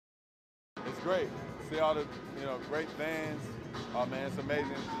great. See all the great fans. Oh man, it's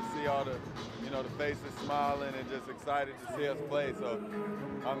amazing to see all the the faces smiling and just excited to see us play. So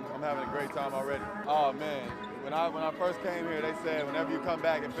I'm having a great time already. Oh man, when I first came here, they said whenever you come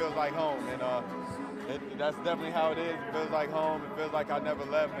back, it feels like home, and that's definitely how it is. It feels like home. It feels like I never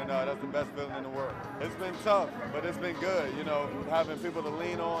left, and that's the best feeling in the world. It's been tough, but it's been good. Having people to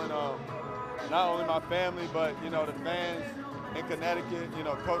lean on. Not only my family, but the fans in Connecticut.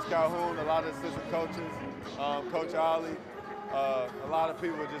 Coach Calhoun, a lot of assistant coaches, Coach Ollie. A lot of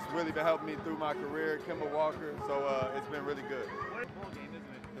people have just really been helping me through my career, Kimball Walker, so it's been really good.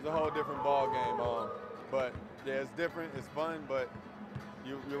 It's a whole different ball game, but yeah, it's different, it's fun, but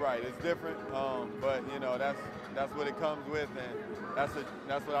you're right, it's different, but that's what it comes with, and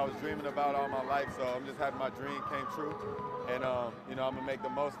that's what I was dreaming about all my life, so I'm just happy my dream came true, and I'm gonna make the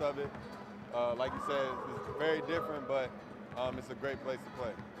most of it. Like you said, it's very different, but it's a great place to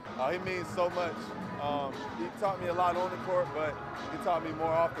play. He means so much. He taught me a lot on the court, but he taught me more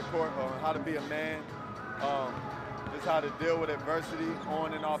off the court on how to be a man, just how to deal with adversity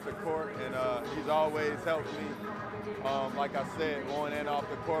on and off the court. And he's always helped me, like I said, on and off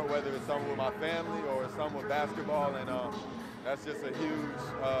the court, whether it's something with my family or something with basketball. And that's just a huge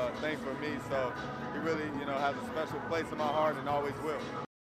thing for me. So he really, has a special place in my heart and always will.